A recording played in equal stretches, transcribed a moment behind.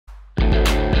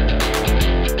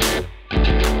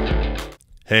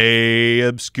Hey,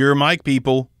 obscure mic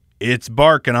people, it's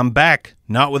Bark, and I'm back,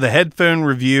 not with a headphone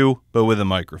review, but with a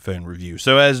microphone review.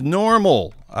 So as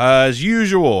normal, as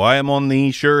usual, I am on the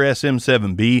Shure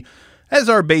SM7B as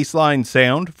our baseline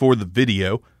sound for the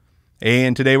video.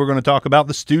 And today we're going to talk about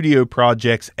the Studio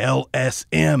Project's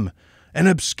LSM, an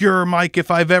obscure mic if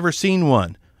I've ever seen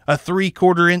one. A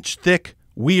 3/4 inch thick,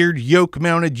 weird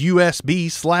yoke-mounted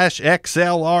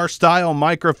USB/XLR style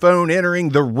microphone entering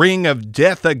the ring of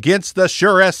death against the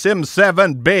Shure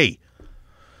SM7B.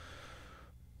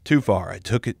 Too far. I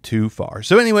took it too far.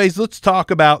 So anyways, let's talk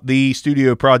about the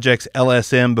Studio Project's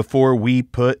LSM before we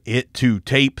put it to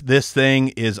tape. This thing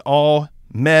is all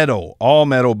metal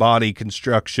body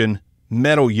construction,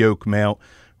 metal yoke mount,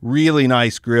 really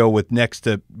nice grill with next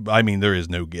to, I mean, there is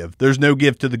no give. There's no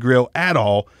give to the grill at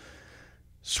all.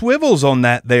 Swivels on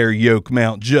that there yoke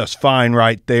mount just fine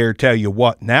right there, tell you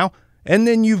what now. And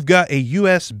then you've got a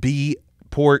USB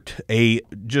port, a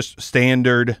just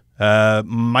standard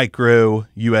micro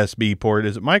USB port.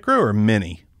 Is it micro or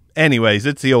mini? Anyways,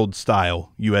 it's the old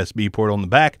style USB port on the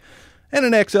back, and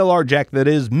an XLR jack that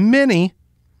is mini,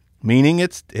 meaning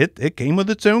it came with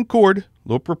its own cord,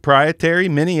 little proprietary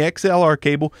mini XLR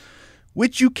cable,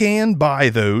 which you can buy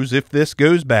those if this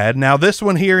goes bad. Now, this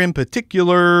one here in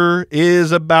particular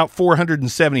is about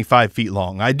 475 feet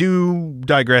long. I do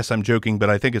digress, I'm joking, but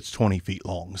I think it's 20 feet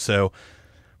long. So,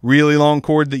 really long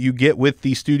cord that you get with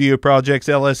the Studio Project's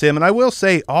LSM. And I will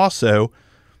say also,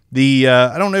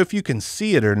 I don't know if you can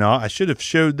see it or not. I should have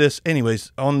showed this.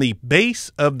 Anyways, on the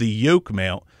base of the yoke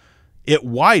mount, it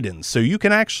widens. So you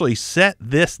can actually set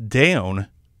this down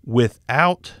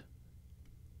without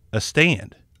a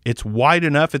stand. It's wide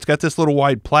enough. It's got this little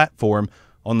wide platform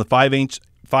on the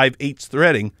 5/8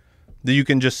 threading that you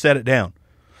can just set it down.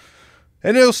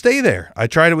 And it'll stay there. I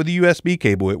tried it with a USB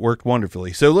cable. It worked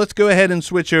wonderfully. So let's go ahead and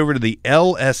switch over to the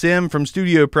LSM from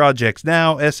Studio Projects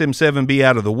now. SM7B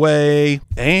out of the way.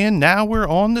 And now we're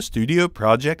on the Studio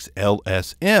Projects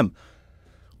LSM.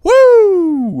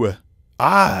 Woo!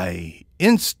 I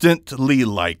instantly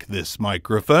like this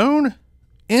microphone.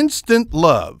 Instant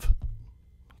love.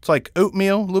 It's like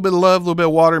oatmeal, a little bit of love, a little bit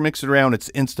of water, mix it around.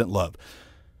 It's instant love.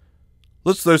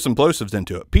 Let's throw some plosives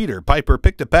into it. Peter Piper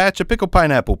picked a patch of pickled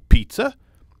pineapple pizza.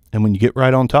 And when you get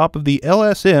right on top of the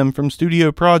LSM from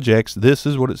Studio Projects, this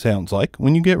is what it sounds like.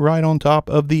 When you get right on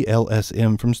top of the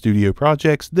LSM from Studio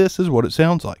Projects, this is what it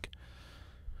sounds like.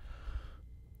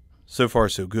 So far,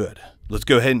 so good. Let's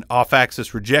go ahead and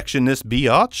off-axis rejection this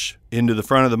biatch into the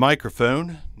front of the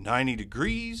microphone. 90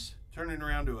 degrees, turning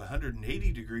around to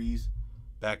 180 degrees.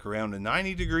 Back around to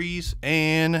 90 degrees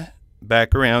and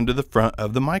back around to the front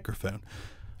of the microphone.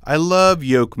 I love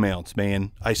yoke mounts,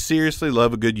 man. I seriously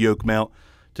love a good yoke mount.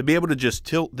 To be able to just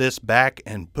tilt this back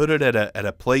and put it at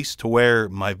a place to where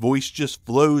my voice just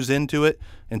flows into it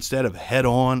instead of head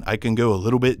on. I can go a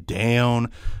little bit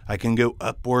down. I can go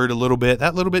upward a little bit.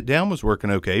 That little bit down was working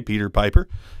okay, Peter Piper.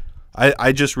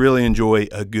 I just really enjoy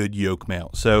a good yoke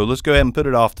mount. So let's go ahead and put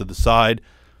it off to the side.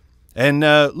 And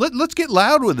let's get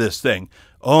loud with this thing.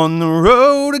 On the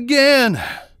road again.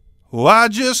 Oh, I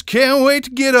just can't wait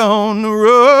to get on the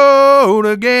road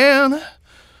again.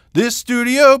 This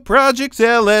Studio Project's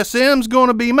LSM's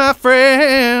gonna be my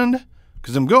friend,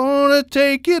 'cause I'm gonna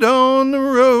take it on the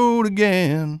road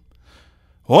again.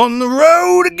 On the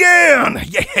road again!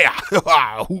 Yeah!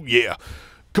 Oh, yeah.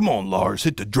 Come on, Lars,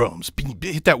 hit the drums.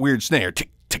 Hit that weird snare. Tick,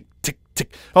 tick, tick,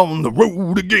 tick. On the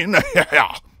road again.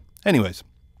 Anyways.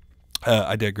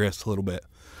 I digressed a little bit.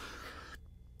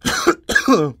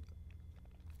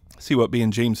 See what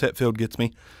being James Hetfield gets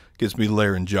me? Gives me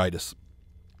laryngitis.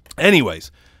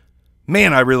 Anyways,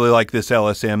 man, I really like this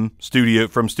LSM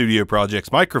from Studio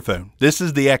Projects microphone. This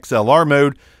is the XLR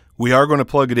mode. We are going to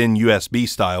plug it in USB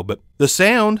style, but the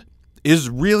sound is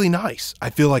really nice.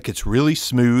 I feel like it's really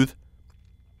smooth.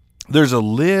 There's a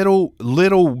little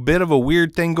bit of a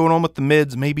weird thing going on with the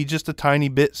mids, maybe just a tiny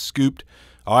bit scooped.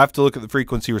 I'll have to look at the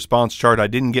frequency response chart. I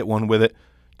didn't get one with it.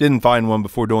 Didn't find one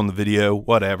before doing the video.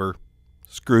 Whatever.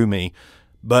 Screw me.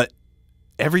 But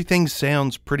everything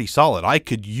sounds pretty solid. I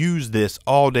could use this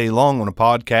all day long on a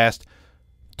podcast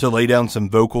to lay down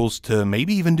some vocals, to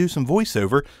maybe even do some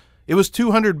voiceover. It was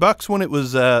 $200 when it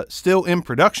was still in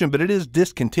production, but it is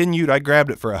discontinued. I grabbed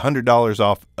it for $100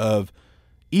 off of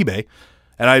eBay.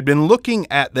 And I'd been looking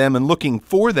at them and looking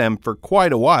for them for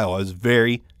quite a while. I was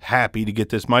very happy to get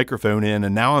this microphone in,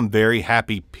 and now I'm very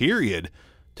happy, period,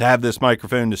 to have this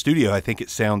microphone in the studio. I think it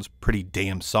sounds pretty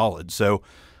damn solid. So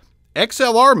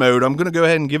XLR mode, I'm going to go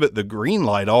ahead and give it the green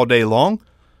light all day long.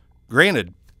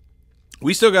 Granted,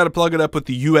 we still got to plug it up with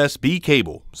the USB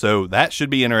cable, so that should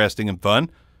be interesting and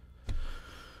fun.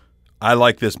 I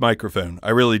like this microphone. I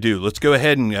really do. Let's go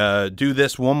ahead and do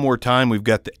this one more time. We've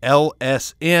got the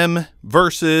LSM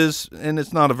versus, and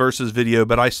it's not a versus video,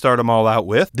 but I start them all out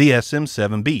with the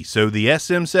SM7B. So the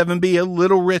SM7B, a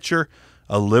little richer,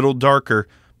 a little darker,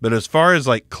 but as far as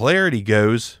like clarity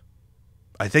goes,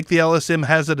 I think the LSM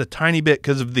has it a tiny bit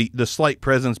because of the slight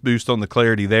presence boost on the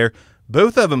clarity there.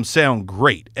 Both of them sound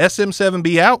great.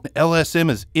 SM7B out, LSM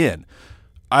is in.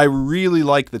 I really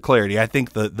like the clarity. I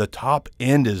think the top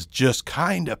end is just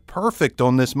kind of perfect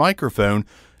on this microphone,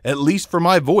 at least for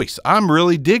my voice. I'm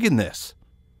really digging this.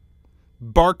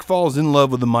 Bark falls in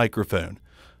love with the microphone.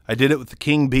 I did it with the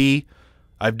King B.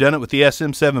 I've done it with the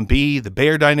SM7B, the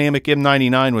Bear Dynamic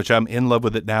M99, which I'm in love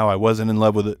with it now. I wasn't in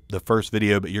love with it the first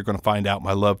video, but you're going to find out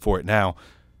my love for it now.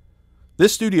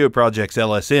 This Studio Project's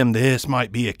LSM, this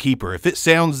might be a keeper. If it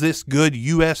sounds this good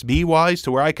USB-wise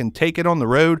to where I can take it on the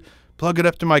road, plug it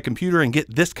up to my computer and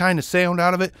get this kind of sound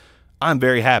out of it, I'm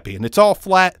very happy. And it's all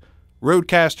flat,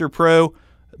 Rodecaster Pro.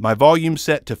 My volume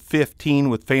set to 15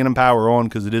 with phantom power on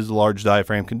because it is a large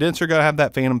diaphragm condenser. Got to have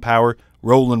that phantom power.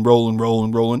 Rolling, rolling,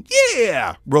 rolling, rolling.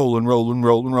 Yeah! Rolling, rolling,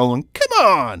 rolling, rolling. Come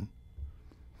on!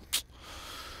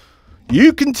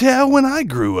 You can tell when I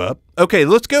grew up. Okay,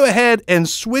 let's go ahead and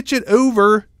switch it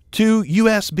over to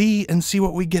USB and see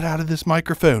what we get out of this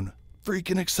microphone.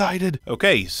 Freaking excited.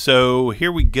 Okay, so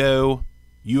here we go.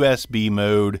 USB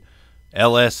mode,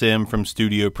 LSM from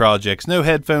Studio Projects. No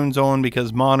headphones on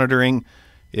because monitoring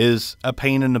is a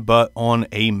pain in the butt on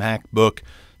a MacBook.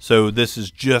 So this is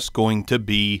just going to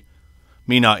be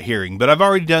me not hearing. But I've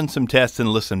already done some tests and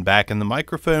listened back, and the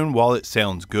microphone, while it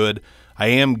sounds good, I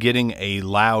am getting a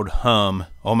loud hum,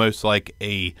 almost like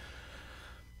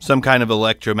some kind of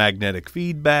electromagnetic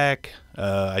feedback.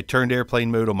 I turned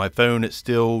airplane mode on my phone. It's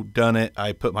still done it.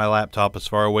 I put my laptop as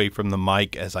far away from the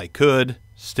mic as I could.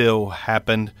 Still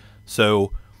happened.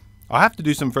 So I'll have to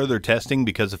do some further testing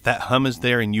because if that hum is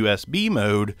there in USB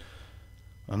mode,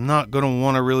 I'm not going to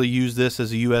want to really use this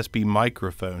as a USB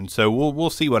microphone. So we'll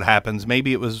see what happens.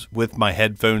 Maybe it was with my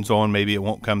headphones on. Maybe it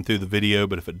won't come through the video.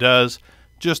 But if it does,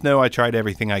 just know I tried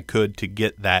everything I could to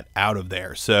get that out of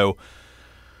there. So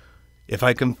if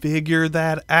I can figure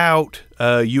that out,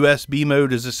 USB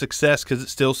mode is a success because it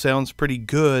still sounds pretty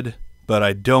good, but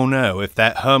I don't know. If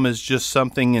that hum is just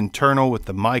something internal with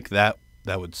the mic, that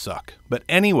would suck. But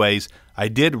anyways, I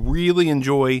did really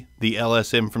enjoy the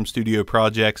LSM from Studio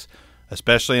Projects,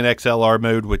 especially in XLR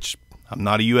mode, which I'm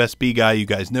not a USB guy, you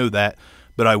guys know that,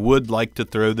 but I would like to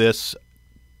throw this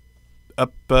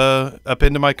up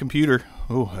into my computer.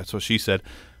 Oh, that's what she said.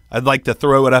 I'd like to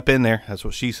throw it up in there. That's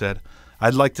what she said.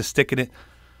 I'd like to stick it.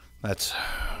 That's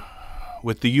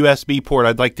with the USB port.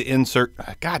 I'd like to insert.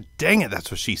 God dang it! That's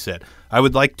what she said. I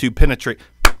would like to penetrate.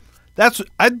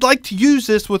 I'd like to use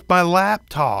this with my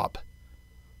laptop.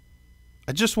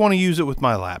 I just want to use it with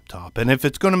my laptop. And if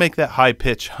it's going to make that high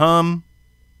pitch hum,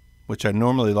 which I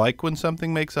normally like when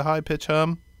something makes a high pitch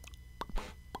hum,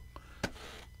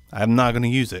 I'm not going to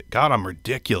use it. God, I'm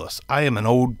ridiculous.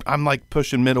 I'm like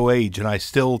pushing middle age, and I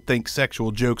still think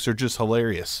sexual jokes are just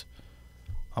hilarious.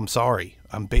 I'm sorry.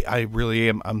 I really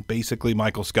am. I'm basically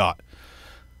Michael Scott.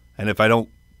 And if I don't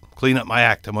clean up my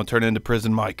act, I'm going to turn into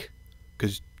Prison Mike.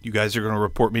 Because you guys are going to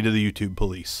report me to the YouTube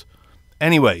police.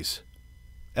 Anyways,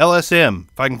 LSM.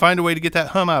 If I can find a way to get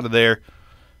that hum out of there,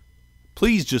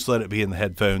 please just let it be in the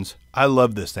headphones. I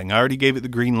love this thing. I already gave it the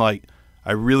green light.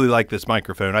 I really like this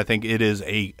microphone. I think it is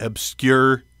a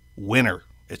obscure winner.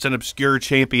 It's an obscure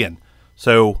champion.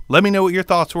 So let me know what your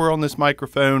thoughts were on this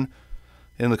microphone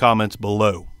in the comments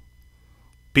below.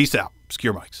 Peace out.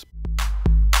 Obscure Mics.